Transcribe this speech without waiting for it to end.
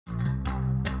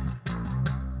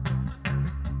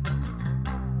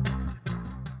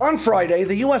On Friday,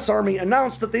 the US Army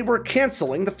announced that they were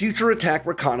canceling the Future Attack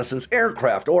Reconnaissance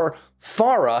Aircraft, or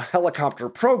FARA, helicopter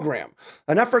program,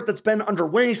 an effort that's been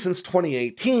underway since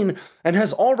 2018 and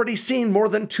has already seen more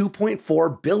than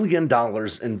 $2.4 billion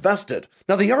invested.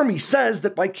 Now, the Army says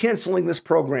that by canceling this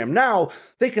program now,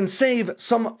 they can save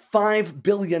some $5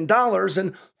 billion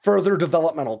in further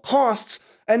developmental costs,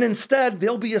 and instead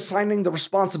they'll be assigning the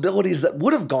responsibilities that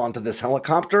would have gone to this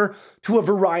helicopter to a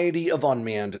variety of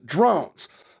unmanned drones.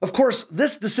 Of course,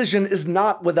 this decision is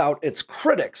not without its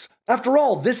critics. After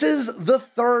all, this is the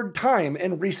third time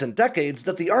in recent decades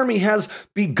that the Army has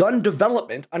begun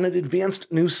development on an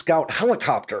advanced new Scout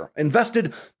helicopter,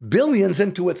 invested billions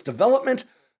into its development,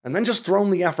 and then just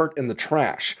thrown the effort in the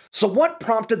trash. So what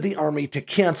prompted the Army to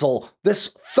cancel this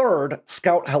third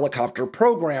Scout helicopter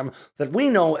program that we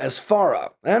know as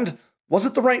FARA? And was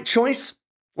it the right choice?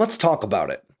 Let's talk about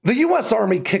it. The US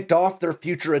Army kicked off their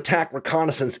Future Attack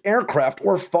Reconnaissance Aircraft,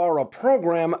 or FARA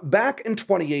program, back in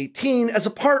 2018 as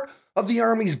a part of the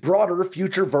Army's broader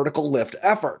Future Vertical Lift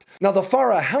effort. Now, the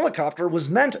FARA helicopter was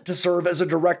meant to serve as a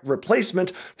direct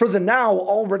replacement for the now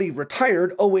already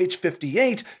retired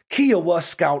OH-58 Kiowa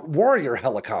Scout Warrior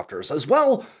helicopters, as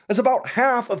well as about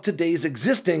half of today's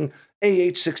existing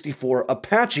AH-64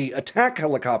 Apache attack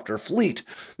helicopter fleet,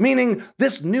 meaning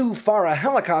this new FARA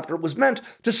helicopter was meant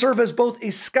to serve as both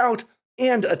a scout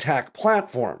and attack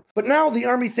platform. But now the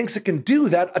Army thinks it can do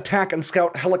that attack and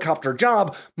scout helicopter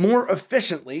job more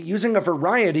efficiently using a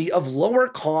variety of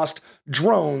lower-cost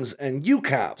drones and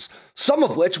UCAVs, some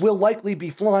of which will likely be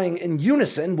flying in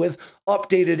unison with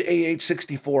updated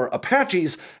AH-64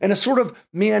 Apaches in a sort of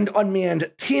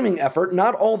manned-unmanned teaming effort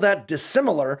not all that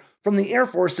dissimilar from the Air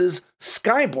Force's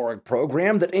Skyborg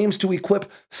program that aims to equip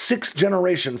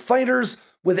sixth-generation fighters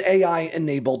with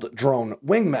AI-enabled drone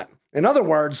wingmen. In other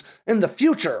words, in the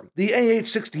future, the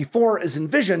AH-64 is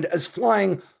envisioned as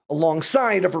flying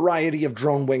alongside a variety of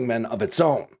drone wingmen of its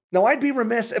own. Now, I'd be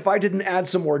remiss if I didn't add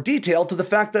some more detail to the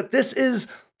fact that this is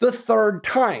the third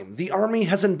time the Army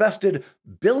has invested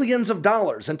billions of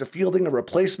dollars into fielding a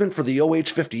replacement for the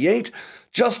OH-58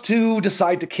 just to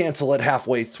decide to cancel it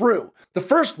halfway through. The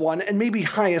first one, and maybe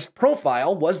highest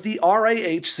profile, was the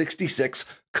RAH-66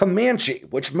 Comanche,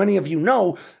 which many of you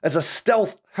know as a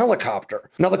stealth helicopter.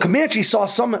 Now, the Comanche saw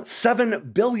some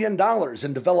 $7 billion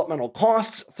in developmental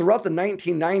costs throughout the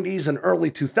 1990s and early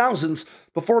 2000s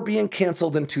before being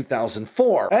canceled in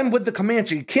 2004. And with the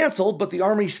Comanche canceled, but the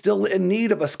Army still in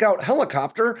need of a Scout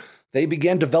helicopter, they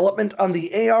began development on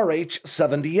the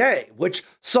ARH-70A, which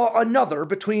saw another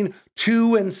between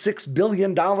 $2 and $6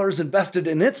 billion invested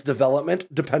in its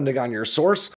development, depending on your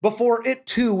source, before it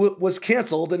too was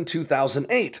canceled in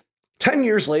 2008. 10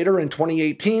 years later, in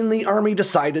 2018, the Army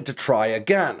decided to try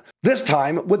again, this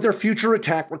time with their Future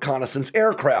Attack Reconnaissance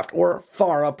Aircraft, or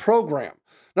FARA program.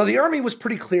 Now, the Army was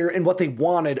pretty clear in what they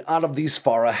wanted out of these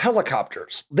FARA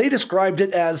helicopters. They described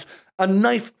it as a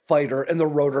knife fighter in the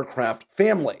rotorcraft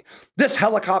family. This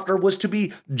helicopter was to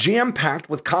be jam-packed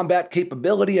with combat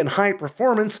capability and high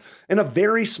performance in a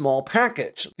very small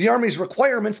package. The Army's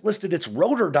requirements listed its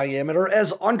rotor diameter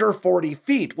as under 40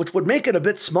 feet, which would make it a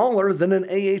bit smaller than an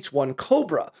AH-1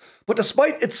 Cobra. But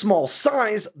despite its small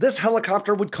size, this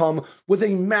helicopter would come with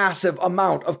a massive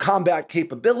amount of combat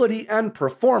capability and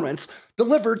performance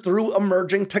delivered through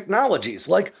emerging technologies,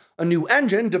 like a new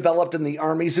engine developed in the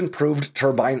Army's improved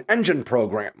turbine engine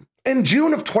program. In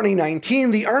June of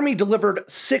 2019, the Army delivered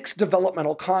 6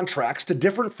 developmental contracts to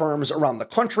different firms around the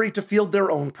country to field their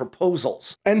own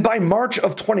proposals. And by March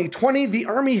of 2020, the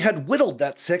Army had whittled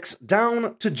that 6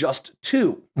 down to just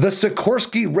 2: the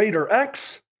Sikorsky Raider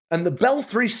X and the Bell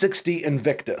 360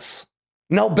 Invictus.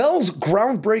 Now, Bell's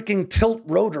groundbreaking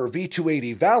tilt-rotor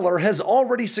V-280 Valor has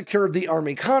already secured the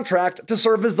Army contract to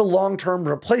serve as the long-term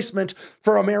replacement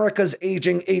for America's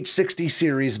aging H-60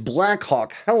 series Black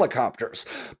Hawk helicopters.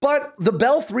 But the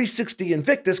Bell 360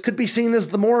 Invictus could be seen as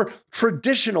the more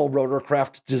traditional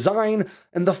rotorcraft design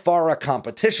in the FARA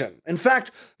competition. In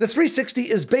fact, the 360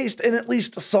 is based in at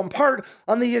least some part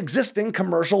on the existing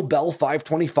commercial Bell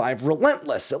 525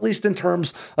 Relentless, at least in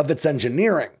terms of its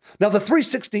engineering. Now, the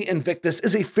 360 Invictus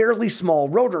is a fairly small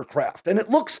rotorcraft, and it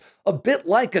looks a bit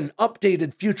like an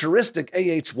updated futuristic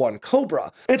AH-1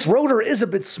 Cobra. Its rotor is a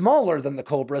bit smaller than the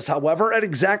Cobra's, however, at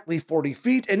exactly 40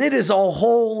 feet, and it is a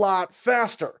whole lot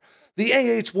faster. The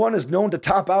AH-1 is known to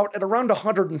top out at around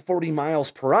 140 miles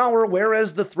per hour,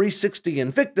 whereas the 360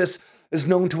 Invictus is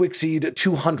known to exceed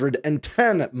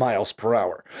 210 miles per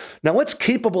hour. Now, it's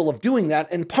capable of doing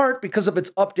that in part because of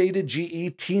its updated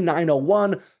GE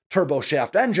T901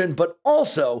 turboshaft engine, but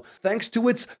also thanks to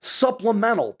its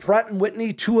supplemental Pratt &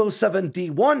 Whitney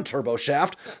 207D1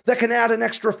 turboshaft that can add an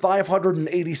extra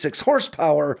 586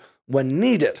 horsepower when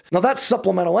needed. Now, that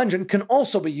supplemental engine can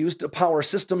also be used to power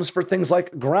systems for things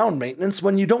like ground maintenance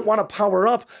when you don't want to power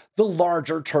up the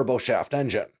larger turboshaft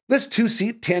engine. This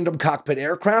two-seat tandem cockpit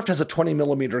aircraft has a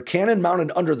 20mm cannon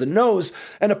mounted under the nose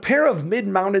and a pair of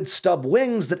mid-mounted stub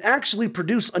wings that actually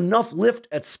produce enough lift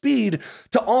at speed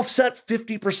to offset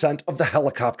 50% of the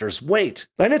helicopter's weight.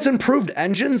 And its improved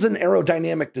engines and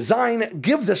aerodynamic design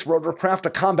give this rotorcraft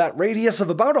a combat radius of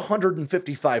about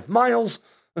 155 miles,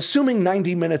 assuming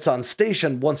 90 minutes on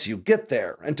station once you get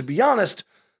there. And to be honest,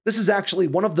 this is actually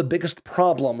one of the biggest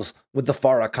problems with the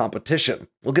FARA competition.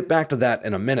 We'll get back to that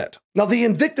in a minute. Now, the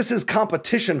Invictus's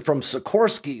competition from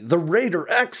Sikorsky, the Raider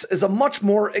X, is a much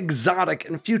more exotic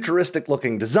and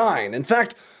futuristic-looking design. In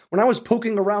fact, when I was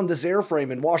poking around this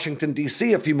airframe in Washington,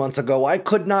 D.C. a few months ago, I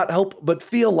could not help but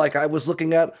feel like I was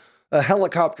looking at a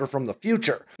helicopter from the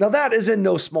future. Now, that is in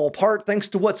no small part thanks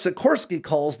to what Sikorsky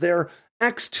calls their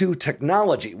X2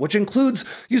 technology, which includes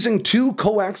using two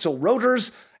coaxial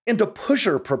rotors and a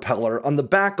pusher propeller on the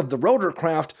back of the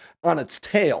rotorcraft on its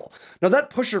tail. Now,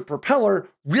 that pusher propeller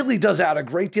really does add a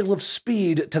great deal of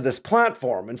speed to this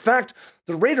platform. In fact,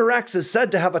 the Raider X is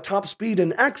said to have a top speed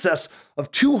in excess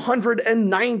of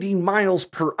 290 miles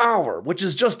per hour, which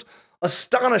is just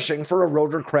astonishing for a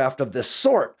rotorcraft of this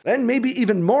sort. And maybe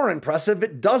even more impressive,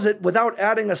 it does it without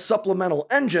adding a supplemental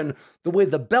engine the way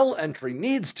the Bell entry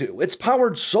needs to. It's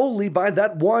powered solely by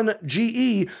that one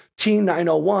GE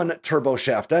T901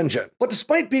 turboshaft engine. But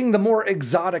despite being the more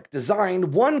exotic design,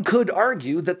 one could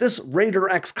argue that this Raider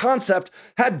X concept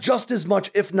had just as much,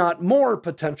 if not more,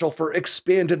 potential for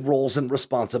expanded roles and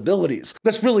responsibilities.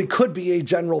 This really could be a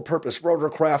general-purpose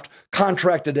rotorcraft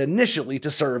contracted initially to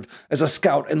serve as a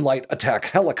scout and light attack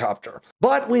helicopter.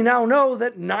 But we now know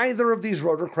that neither of these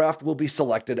rotorcraft will be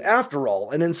selected after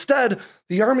all, and instead,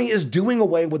 the Army is doing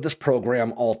away with this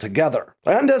program altogether.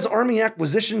 And as Army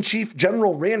Acquisition Chief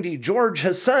General Randy George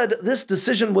has said, this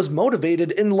decision was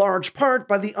motivated in large part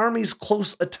by the Army's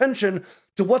close attention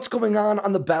to what's going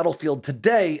on the battlefield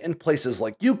today in places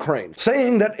like Ukraine,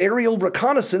 saying that aerial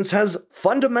reconnaissance has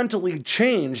fundamentally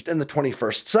changed in the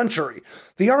 21st century.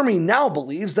 The Army now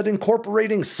believes that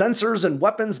incorporating sensors and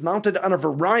weapons mounted on a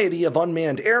variety of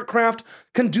unmanned aircraft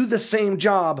can do the same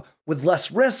job with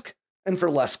less risk and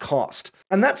for less cost.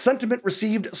 And that sentiment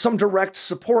received some direct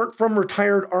support from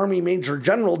retired Army Major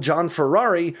General John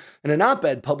Ferrari in an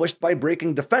op-ed published by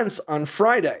Breaking Defense on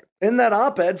Friday. In that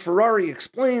op-ed, Ferrari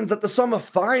explained that the sum of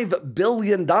 $5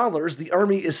 billion the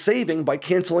Army is saving by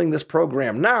canceling this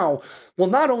program now will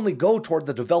not only go toward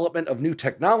the development of new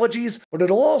technologies, but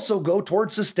it'll also go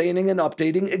toward sustaining and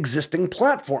updating existing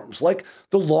platforms like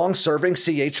the long-serving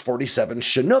CH-47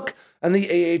 Chinook and the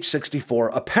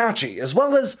AH-64 Apache, as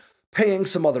well as paying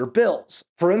some other bills.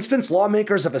 For instance,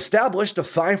 lawmakers have established a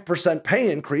 5%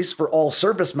 pay increase for all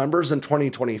service members in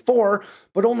 2024,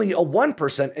 but only a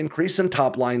 1% increase in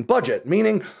top-line budget,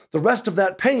 meaning the rest of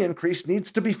that pay increase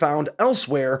needs to be found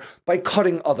elsewhere by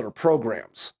cutting other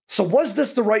programs. So was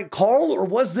this the right call, or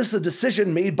was this a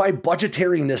decision made by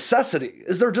budgetary necessity?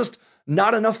 Is there just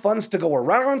not enough funds to go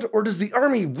around, or does the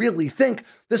Army really think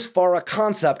this FARA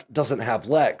concept doesn't have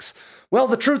legs? Well,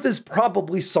 the truth is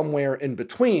probably somewhere in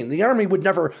between. The Army would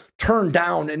never turn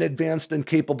down an advanced and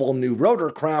capable new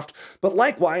rotorcraft, but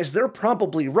likewise, they're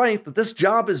probably right that this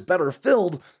job is better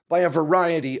filled by a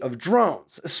variety of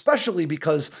drones, especially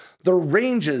because the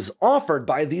ranges offered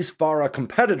by these FARA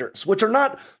competitors, which are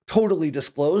not totally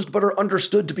disclosed but are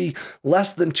understood to be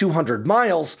less than 200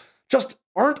 miles, just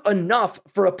aren't enough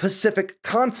for a Pacific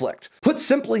conflict. Put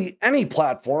simply, any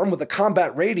platform with a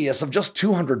combat radius of just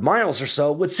 200 miles or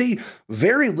so would see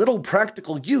very little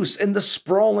practical use in the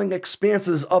sprawling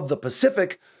expanses of the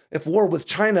Pacific if war with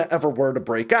China ever were to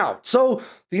break out. So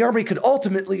the Army could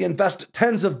ultimately invest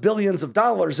tens of billions of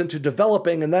dollars into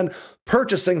developing and then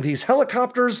purchasing these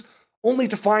helicopters, only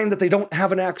to find that they don't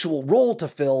have an actual role to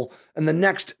fill in the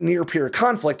next near-peer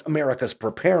conflict America's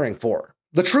preparing for.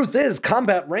 The truth is,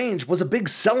 combat range was a big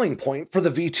selling point for the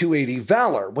V-280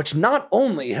 Valor, which not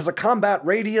only has a combat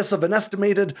radius of an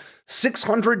estimated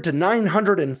 600 to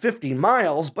 950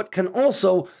 miles, but can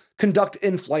also conduct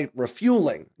in-flight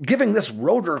refueling, giving this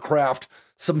rotorcraft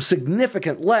some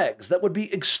significant legs that would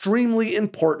be extremely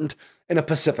important in a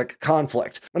Pacific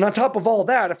conflict. And on top of all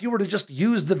that, if you were to just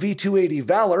use the V-280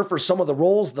 Valor for some of the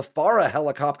roles the FARA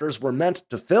helicopters were meant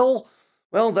to fill,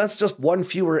 well, that's just one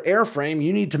fewer airframe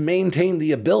you need to maintain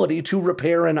the ability to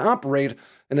repair and operate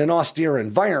in an austere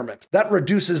environment. That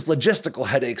reduces logistical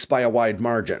headaches by a wide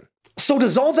margin. So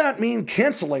does all that mean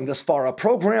canceling this FARA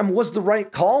program was the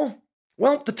right call?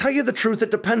 Well, to tell you the truth,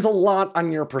 it depends a lot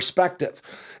on your perspective.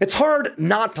 It's hard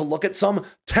not to look at some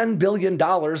 $10 billion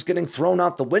getting thrown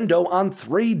out the window on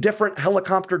 3 different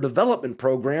helicopter development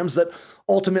programs that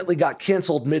ultimately got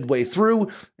canceled midway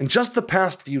through in just the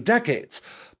past few decades.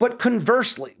 But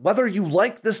conversely, whether you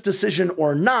like this decision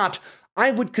or not,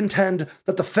 I would contend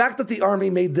that the fact that the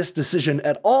Army made this decision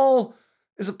at all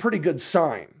is a pretty good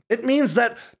sign. It means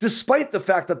that despite the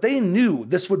fact that they knew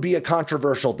this would be a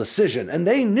controversial decision, and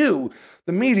they knew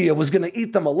the media was going to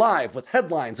eat them alive with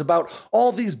headlines about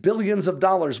all these billions of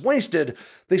dollars wasted,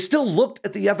 they still looked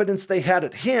at the evidence they had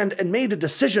at hand and made a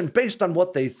decision based on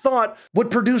what they thought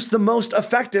would produce the most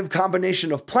effective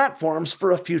combination of platforms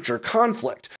for a future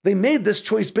conflict. They made this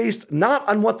choice based not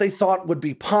on what they thought would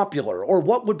be popular or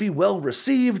what would be well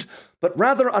received, but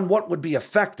rather on what would be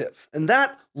effective. And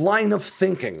that line of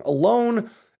thinking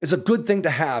alone is a good thing to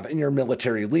have in your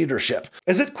military leadership.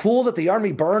 Is it cool that the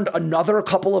Army burned another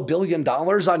couple of $1 billion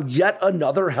on yet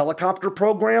another helicopter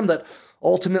program that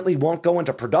ultimately won't go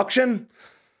into production?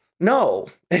 No,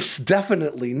 it's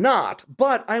definitely not,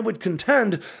 but I would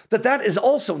contend that that is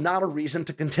also not a reason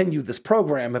to continue this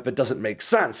program if it doesn't make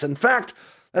sense. In fact,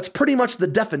 that's pretty much the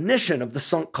definition of the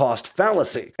sunk cost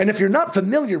fallacy. And if you're not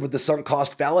familiar with the sunk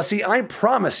cost fallacy, I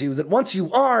promise you that once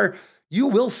you are, you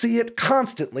will see it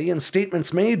constantly in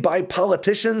statements made by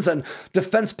politicians and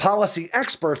defense policy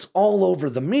experts all over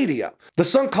the media. The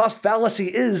sunk cost fallacy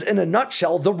is, in a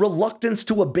nutshell, the reluctance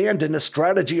to abandon a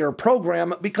strategy or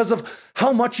program because of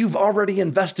how much you've already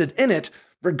invested in it,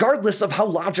 regardless of how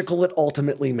logical it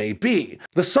ultimately may be.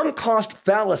 The sunk cost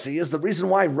fallacy is the reason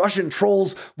why Russian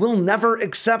trolls will never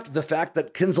accept the fact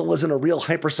that Kinzhal isn't a real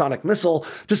hypersonic missile,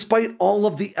 despite all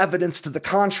of the evidence to the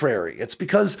contrary. It's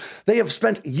because they have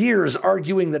spent years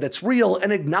arguing that it's real,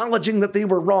 and acknowledging that they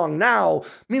were wrong now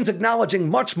means acknowledging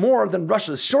much more than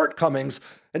Russia's shortcomings.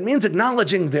 It means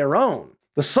acknowledging their own.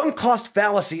 The sunk cost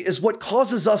fallacy is what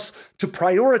causes us to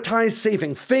prioritize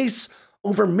saving face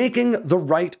over making the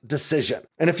right decision.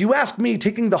 And if you ask me,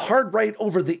 taking the hard right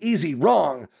over the easy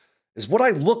wrong is what I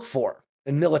look for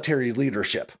in military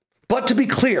leadership. But to be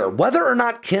clear, whether or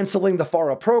not canceling the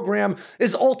FARA program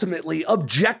is ultimately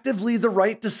objectively the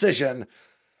right decision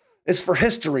is for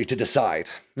history to decide,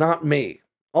 not me.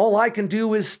 All I can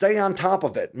do is stay on top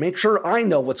of it, make sure I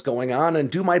know what's going on, and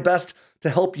do my best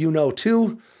to help you know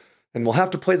too, and we'll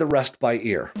have to play the rest by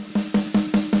ear.